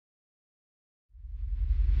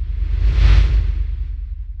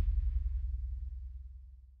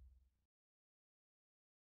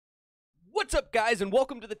What's up, guys, and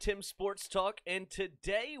welcome to the Tim Sports Talk. And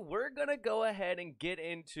today we're going to go ahead and get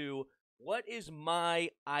into what is my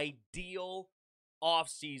ideal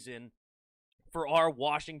offseason for our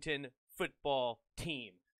Washington football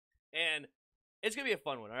team. And it's going to be a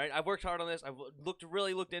fun one, all right? I've worked hard on this. I've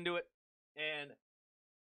really looked into it, and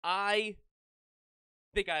I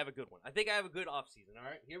think I have a good one. I think I have a good offseason, all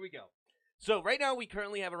right? Here we go. So right now we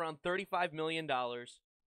currently have around $35 million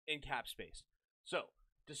in cap space. So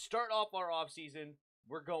to start off our offseason,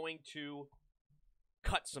 we're going to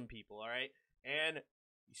cut some people, all right? And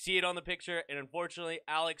you see it on the picture, and unfortunately,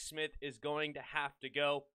 Alex Smith is going to have to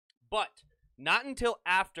go, but not until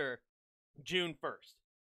after June 1st.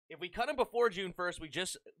 If we cut him before June 1st, we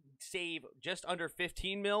just save just under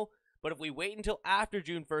 $15 million, but if we wait until after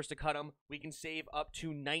June 1st to cut him, we can save up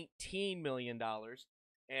to $19 million,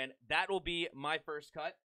 and that will be my first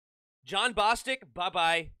cut. John Bostic,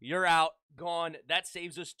 bye-bye. You're out. Gone. That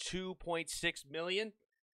saves us $2.6 million.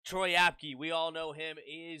 Troy Apke, we all know him,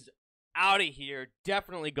 is out of here.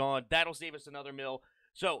 Definitely gone. That'll save us another mil.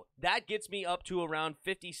 So that gets me up to around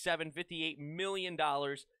 $58 million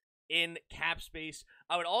in cap space.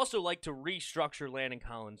 I would also like to restructure Landon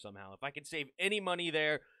Collins somehow. If I could save any money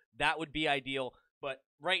there, that would be ideal. But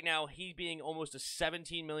right now, he being almost a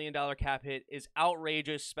 $17 million cap hit is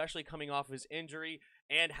outrageous, especially coming off his injury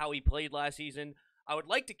and how he played last season. I would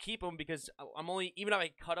like to keep him because even if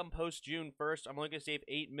I cut him post June 1st, I'm only going to save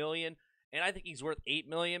 $8 million, and I think he's worth $8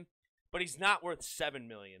 million, but he's not worth $7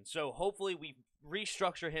 million. So hopefully we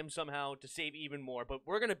restructure him somehow to save even more, but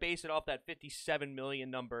we're going to base it off that $57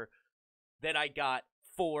 million number that I got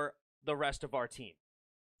for the rest of our team.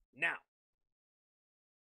 Now,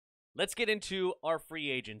 let's get into our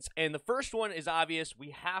free agents, and the first one is obvious.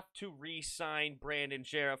 We have to re-sign Brandon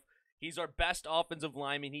Sheriff. He's our best offensive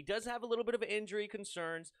lineman. He does have a little bit of injury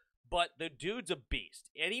concerns, but the dude's a beast,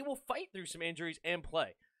 and he will fight through some injuries and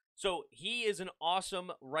play. So he is an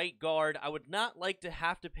awesome right guard. I would not like to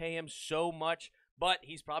have to pay him so much, but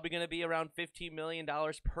he's probably going to be around $15 million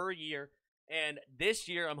per year. And this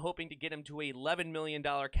year, I'm hoping to get him to a $11 million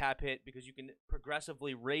cap hit because you can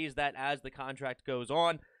progressively raise that as the contract goes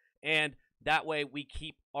on. And that way we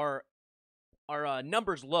keep our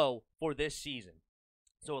numbers low for this season.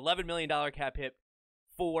 So $11 million cap hit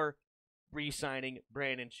for re-signing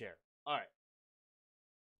Brandon Sheriff. All right.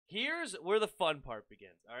 Here's where the fun part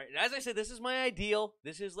begins. All right. And as I said, this is my ideal.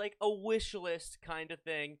 This is like a wish list kind of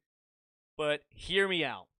thing. But hear me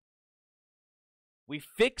out. We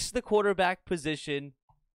fix the quarterback position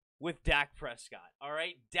with Dak Prescott. All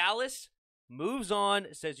right. Dallas moves on,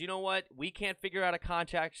 says, you know what? We can't figure out a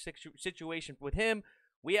contract situation with him.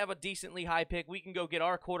 We have a decently high pick. We can go get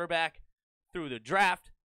our quarterback through the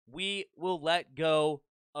draft. We will let go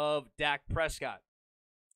of Dak Prescott.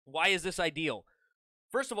 Why is this ideal?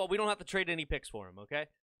 First of all, we don't have to trade any picks for him, okay?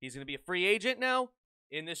 He's going to be a free agent now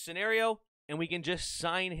in this scenario, and we can just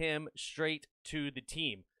sign him straight to the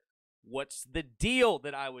team. What's the deal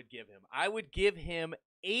that I would give him? I would give him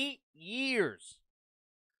 8 years,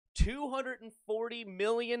 $240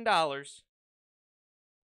 million,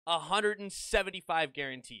 175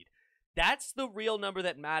 guaranteed. That's the real number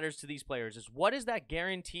that matters to these players, is what is that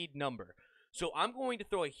guaranteed number? So I'm going to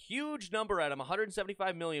throw a huge number at him,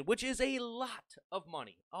 $175 million, which is a lot of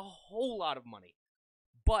money, a whole lot of money.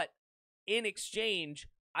 But in exchange,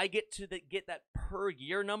 I get to get that per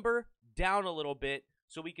year number down a little bit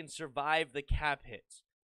so we can survive the cap hits.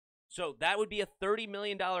 So that would be a $30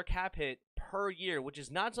 million cap hit per year, which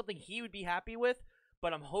is not something he would be happy with,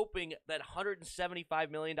 but I'm hoping that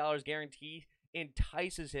 $175 million guarantee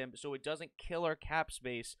entices him so it doesn't kill our cap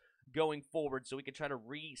space going forward so we can try to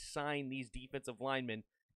re-sign these defensive linemen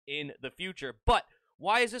in the future. But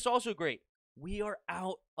why is this also great? We are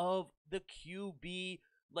out of the QB,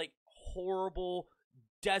 like, horrible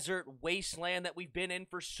desert wasteland that we've been in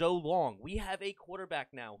for so long. We have a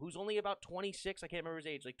quarterback now who's only about 26. I can't remember his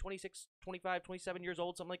age, like 26, 25, 27 years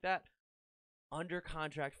old, something like that. Under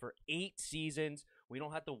contract for 8 seasons. We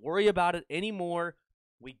don't have to worry about it anymore.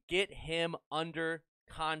 We get him under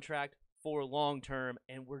contract for long term,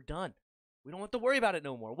 and we're done. We don't have to worry about it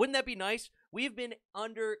no more. Wouldn't that be nice? We've been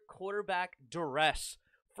under quarterback duress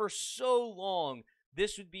for so long.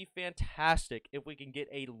 This would be fantastic if we can get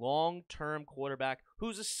a long-term quarterback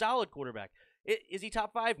who's a solid quarterback. Is he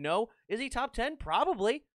top 5? No. Is he top 10?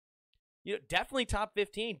 Probably. Definitely top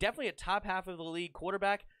 15. Definitely a top half of the league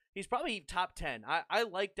quarterback. He's probably top 10. I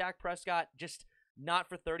like Dak Prescott, just not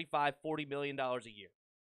for $35, $40 million a year.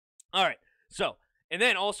 All right, so, and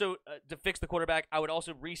then also to fix the quarterback, I would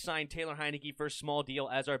also re-sign Taylor Heineke for a small deal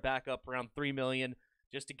as our backup, around $3 million.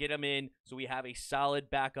 just to get him in so we have a solid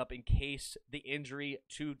backup in case the injury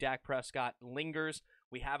to Dak Prescott lingers.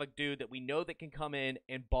 We have a dude that we know that can come in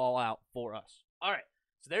and ball out for us. All right,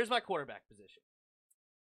 so there's my quarterback position.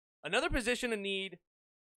 Another position in need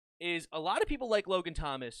is a lot of people like Logan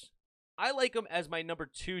Thomas. I like him as my number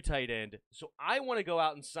 2 tight end, so I want to go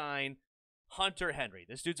out and sign Hunter Henry.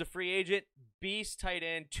 This dude's a free agent, beast tight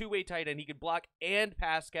end, two-way tight end. He can block and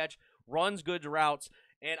pass catch, runs good routes,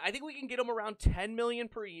 and I think we can get him around $10 million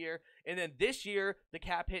per year. And then this year, the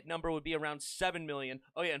cap hit number would be around $7 million.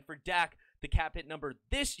 Oh yeah, and for Dak, the cap hit number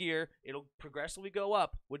this year, it'll progressively go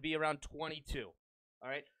up, would be around 22. All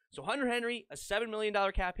right. So Hunter Henry, a $7 million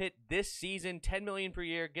cap hit this season, $10 million per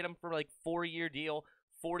year. Get him for like 4-year deal,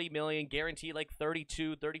 $40 million, guarantee like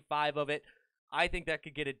 32, 35 of it. I think that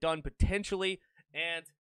could get it done potentially, and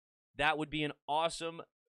that would be an awesome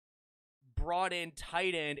brought-in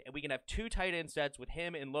tight end, and we can have 2 tight end sets with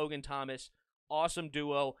him and Logan Thomas. Awesome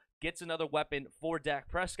duo. Gets another weapon for Dak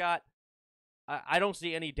Prescott. I don't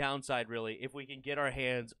see any downside, really, if we can get our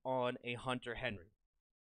hands on a Hunter Henry.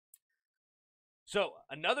 So,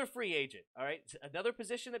 another free agent, all right? Another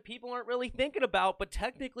position that people aren't really thinking about, but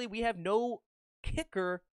technically we have no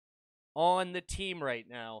kicker on the team right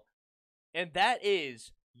now. And that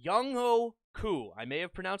is Younghoe Koo. I may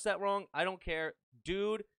have pronounced that wrong. I don't care.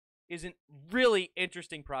 Dude is a really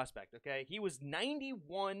interesting prospect, okay? He was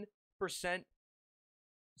 91%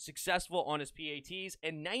 successful on his PATs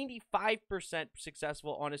and 95%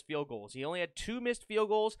 successful on his field goals. He only had 2 missed field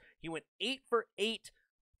goals. He went 8 for 8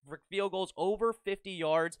 for field goals over 50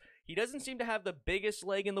 yards. He doesn't seem to have the biggest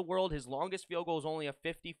leg in the world. His longest field goal is only a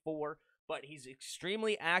 54, but he's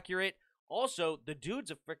extremely accurate. Also, the dude's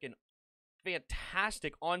a freaking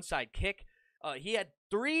fantastic onside kick. He had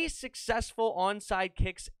 3 successful onside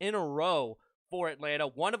kicks in a row for Atlanta.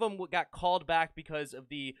 One of them got called back because of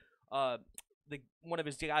the one of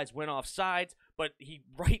his guys went off sides, but he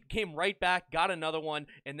came right back, got another one,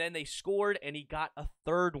 and then they scored, and he got a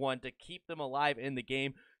 3rd one to keep them alive in the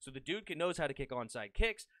game. So the dude knows how to kick onside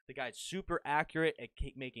kicks. The guy's super accurate at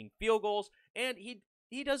making field goals, and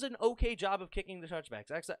he does an okay job of kicking the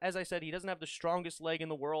touchbacks. As I said, he doesn't have the strongest leg in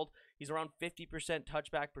the world. He's around 50%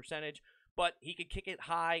 touchback percentage, but he can kick it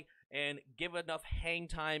high and give enough hang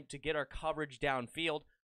time to get our coverage downfield.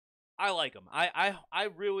 I like him. I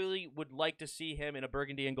really would like to see him in a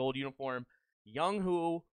burgundy and gold uniform.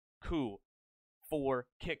 Younghoe Koo for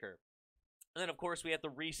kicker. And then, of course, we have to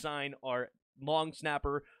re-sign our long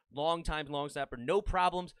snapper, no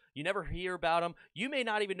problems. You never hear about him. You may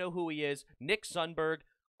not even know who he is. Nick Sundberg,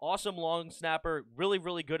 awesome long snapper, really,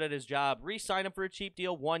 really good at his job. Re-sign him for a cheap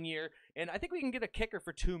deal, 1 year, and I think we can get a kicker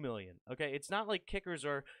for $2 million. Okay, it's not like kickers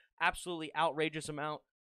are absolutely outrageous amount.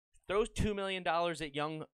 Throw $2 million at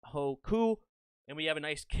Younghoe Koo, and we have a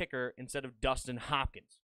nice kicker instead of Dustin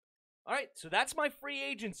Hopkins. All right, so that's my free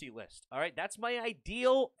agency list. All right, that's my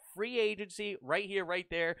ideal free agency right here, right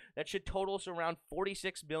there. That should total us around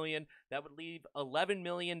 $46 million. That would leave $11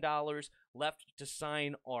 million left to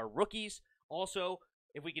sign our rookies. Also,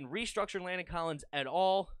 if we can restructure Landon Collins at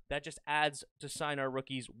all, that just adds to sign our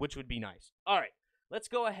rookies, which would be nice. All right, let's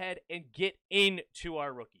go ahead and get into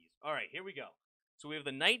our rookies. All right, here we go. So we have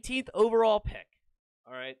the 19th overall pick.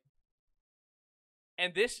 All right,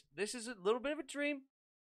 and this is a little bit of a dream.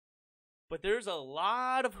 But there's a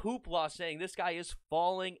lot of hoopla saying this guy is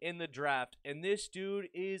falling in the draft, and this dude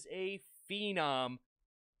is a phenom,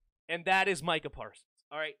 and that is Micah Parsons.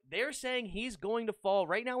 All right, they're saying he's going to fall.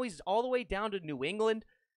 Right now, he's all the way down to New England.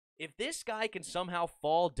 If this guy can somehow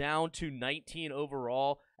fall down to 19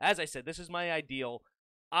 overall, as I said, this is my ideal.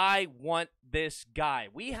 I want this guy.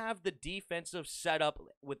 We have the defensive setup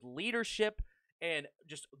with leadership and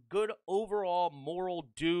just good overall moral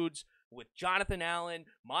dudes with Jonathan Allen,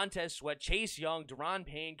 Montez Sweat, Chase Young, Deron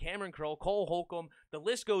Payne, Cameron Curl, Cole Holcomb. The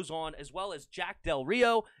list goes on, as well as Jack Del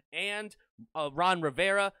Rio and Ron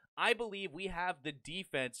Rivera. I believe we have the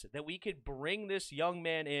defense that we could bring this young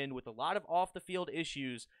man in with a lot of off-the-field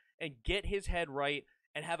issues and get his head right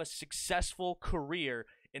and have a successful career.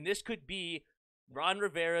 And this could be Ron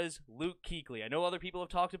Rivera's Luke Kuechly. I know other people have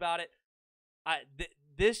talked about it.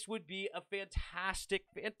 This would be a fantastic,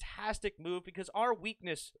 fantastic move because our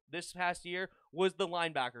weakness this past year was the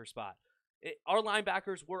linebacker spot. Our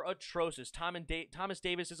linebackers were atrocious. Thomas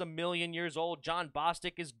Davis is 1,000,000 years old. John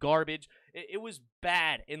Bostic is garbage. It was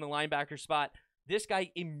bad in the linebacker spot. This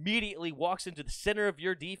guy immediately walks into the center of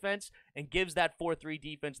your defense and gives that 4-3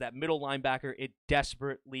 defense, that middle linebacker, it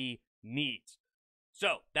desperately needs.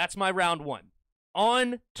 So that's my round one.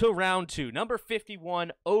 On to round two. Number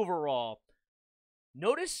 51 overall.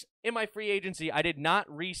 Notice in my free agency, I did not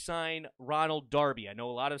re-sign Ronald Darby. I know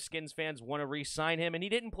a lot of Skins fans want to re-sign him, and he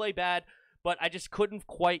didn't play bad, but I just couldn't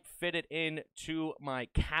quite fit it in to my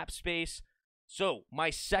cap space. So my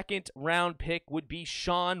second round pick would be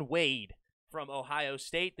Shaun Wade from Ohio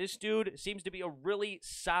State. This dude seems to be a really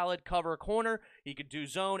solid cover corner. He could do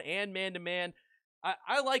zone and man-to-man.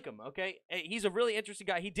 I like him, okay? He's a really interesting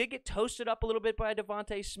guy. He did get toasted up a little bit by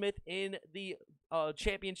Devontae Smith in the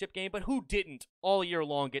championship game, but who didn't all year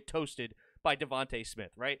long get toasted by Devontae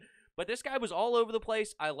Smith, right? But this guy was all over the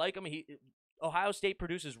place. I like him. Ohio State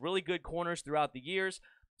produces really good corners throughout the years.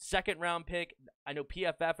 Second round pick. I know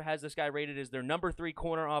PFF has this guy rated as their number 3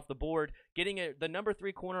 corner off the board. Getting the number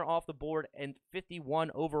 3 corner off the board and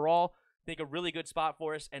 51 overall, I think a really good spot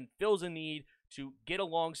for us and fills a need to get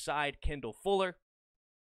alongside Kendall Fuller.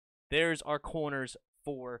 There's our corners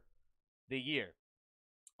for the year.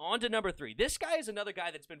 On to number 3. This guy is another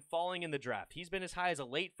guy that's been falling in the draft. He's been as high as a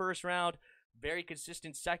late first round, very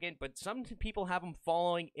consistent second, but some people have him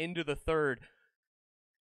falling into the third.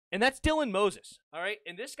 And that's Dylan Moses, all right?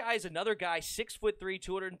 And this guy is another guy, 6'3",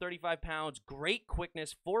 235 pounds, great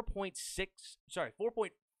quickness,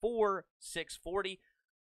 4.4640.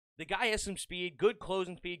 The guy has some speed, good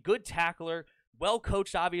closing speed, good tackler, well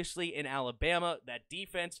coached, obviously, in Alabama. That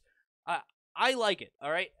defense, I like it,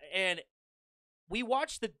 all right? And we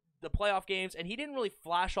watched the playoff games, and he didn't really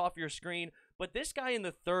flash off your screen, but this guy in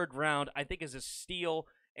the third round, I think, is a steal.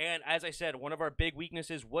 And as I said, one of our big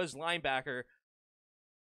weaknesses was linebacker.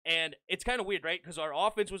 And it's kind of weird, right? Because our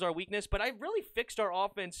offense was our weakness, but I really fixed our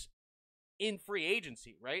offense in free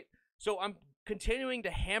agency, right? So I'm continuing to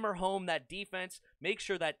hammer home that defense, make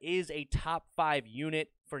sure that is a top 5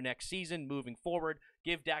 unit for next season moving forward.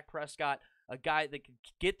 Give Dak Prescott a guy that can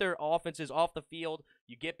get their offenses off the field.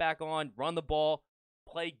 You get back on, run the ball,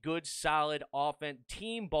 play good, solid offense,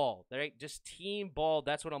 team ball, right? Just team ball.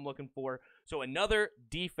 That's what I'm looking for. So another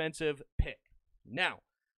defensive pick. Now,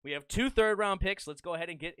 we have 2 third-round picks. Let's go ahead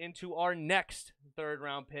and get into our next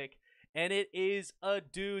third-round pick. And it is a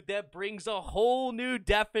dude that brings a whole new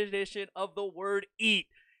definition of the word eat.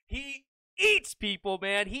 He eats people,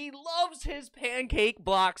 man. He loves his pancake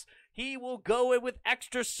blocks. He will go in with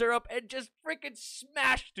extra syrup and just freaking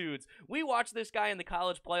smash dudes. We watched this guy in the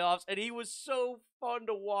college playoffs, and he was so fun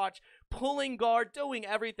to watch. Pulling guard, doing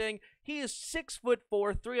everything. He is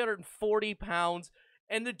 6'4", 340 pounds.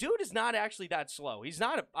 And the dude is not actually that slow. He's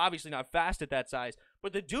not obviously not fast at that size,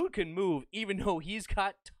 but the dude can move even though he's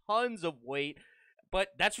got tons of weight. But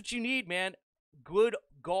that's what you need, man. Good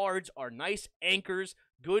guards are nice anchors,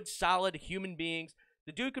 good, solid human beings.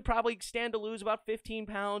 The dude could probably stand to lose about 15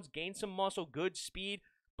 pounds, gain some muscle, good speed.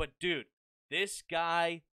 But, dude, this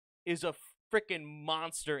guy is a freaking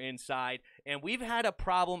monster inside. And we've had a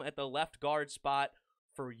problem at the left guard spot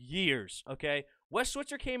for years, okay? Wes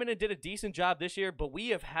Switzer came in and did a decent job this year, but we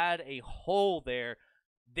have had a hole there.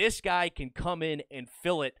 This guy can come in and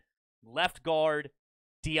fill it. Left guard,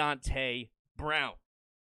 Deontay Brown.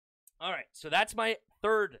 All right, so that's my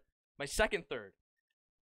second third.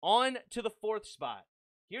 On to the fourth spot.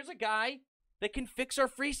 Here's a guy that can fix our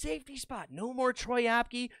free safety spot. No more Troy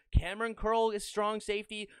Apke. Cameron Curl is strong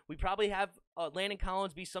safety. We probably have Landon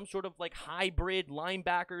Collins be some sort of like hybrid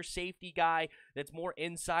linebacker safety guy that's more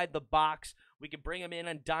inside the box. We could bring him in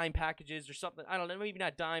on dime packages or something. I don't know, maybe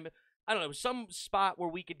not dime. I don't know, some spot where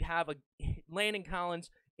we could have a Landon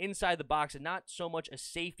Collins inside the box and not so much a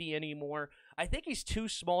safety anymore. I think he's too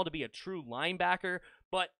small to be a true linebacker,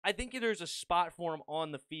 but I think there's a spot for him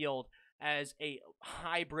on the field as a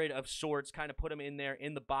hybrid of sorts, kind of put him in there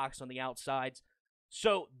in the box on the outsides.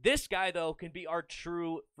 So this guy, though, can be our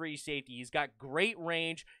true free safety. He's got great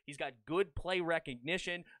range. He's got good play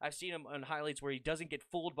recognition. I've seen him on highlights where he doesn't get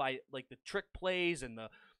fooled by like the trick plays and the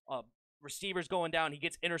receivers going down. He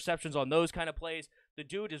gets interceptions on those kind of plays. The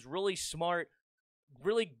dude is really smart,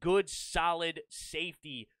 really good, solid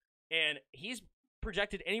safety. And he's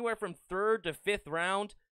projected anywhere from 3rd to 5th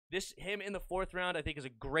round. Him in the 4th round, I think, is a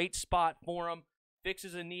great spot for him.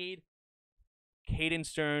 Fixes a need. Caden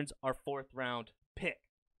Stearns, our 4th round pick.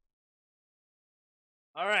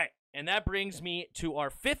 All right, and that brings me to our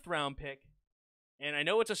 5th round pick. And I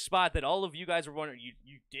know it's a spot that all of you guys are wondering.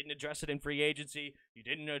 You didn't address it in free agency. You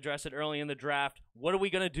didn't address it early in the draft. What are we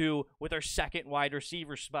going to do with our second wide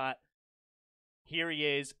receiver spot? Here he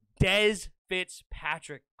is, Dez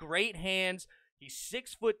Fitzpatrick. Great hands. He's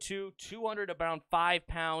 6'2", 205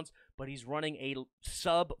 pounds, but he's running a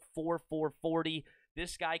sub 4.40.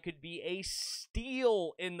 This guy could be a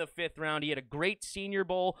steal in the 5th round. He had a great Senior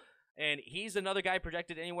Bowl, and he's another guy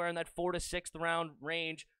projected anywhere in that 4th to 6th round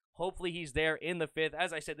range. Hopefully he's there in the 5th.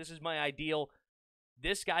 As I said, this is my ideal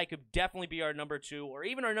this guy could definitely be our number 2 or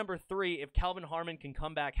even our number 3 if Kelvin Harmon can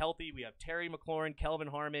come back healthy. We have Terry McLaurin, Kelvin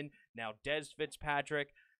Harmon, now Des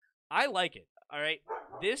Fitzpatrick. I like it, all right?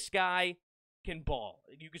 This guy can ball.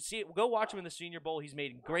 You can see it. Go watch him in the Senior Bowl. He's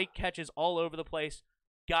made great catches all over the place.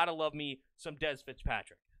 Gotta love me some Des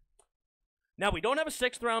Fitzpatrick. Now, we don't have a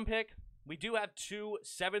 6th-round pick. We do have 2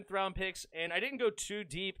 7th-round picks, and I didn't go too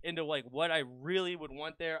deep into like what I really would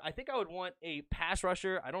want there. I think I would want a pass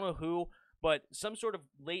rusher. I don't know who, but some sort of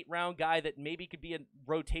late-round guy that maybe could be a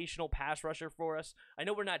rotational pass rusher for us. I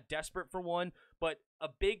know we're not desperate for one, but a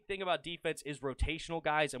big thing about defense is rotational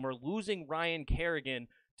guys, and we're losing Ryan Kerrigan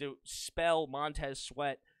to spell Montez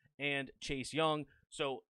Sweat and Chase Young.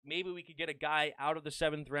 So maybe we could get a guy out of the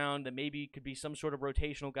 7th round that maybe could be some sort of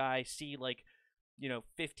rotational guy, see like,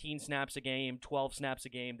 15 snaps a game, 12 snaps a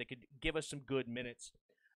game that could give us some good minutes.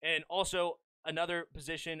 And also, another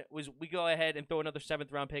position was we go ahead and throw another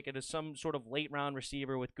 7th-round pick into some sort of late-round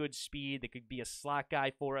receiver with good speed that could be a slot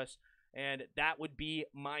guy for us, and that would be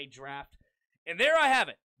my draft. And there I have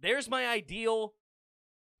it. There's my ideal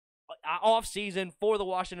offseason for the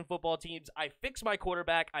Washington football teams. I fix my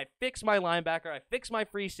quarterback. I fix my linebacker. I fix my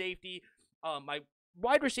free safety. My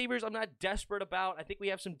wide receivers, I'm not desperate about. I think we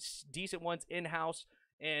have some decent ones in-house,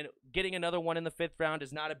 and getting another one in the 5th round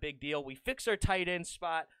is not a big deal. We fix our tight end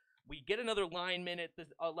spot. We get another lineman at the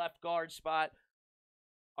left guard spot.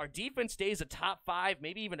 Our defense stays a top 5,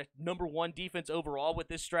 maybe even a number 1 defense overall with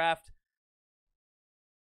this draft.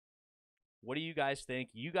 What do you guys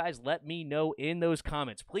think? You guys let me know in those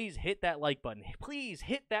comments. Please hit that like button. Please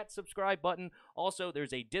hit that subscribe button. Also,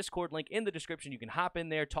 there's a Discord link in the description. You can hop in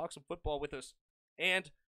there, talk some football with us.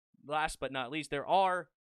 And last but not least, there are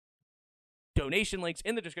donation links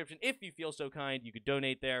in the description. If you feel so kind, you could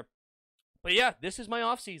donate there. But yeah, this is my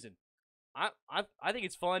off season. I think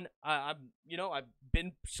it's fun. I've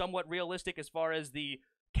been somewhat realistic as far as the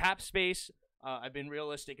cap space. I've been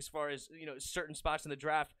realistic as far as certain spots in the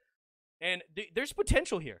draft, and there's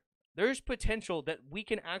potential here. There's potential that we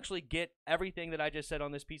can actually get everything that I just said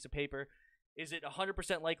on this piece of paper. Is it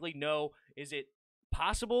 100% likely? No. Is it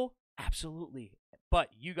possible? Absolutely. But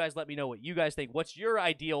you guys let me know what you guys think. What's your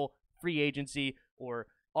ideal free agency or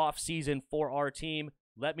off season for our team?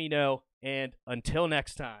 Let me know. And until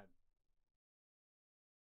next time,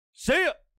 see ya!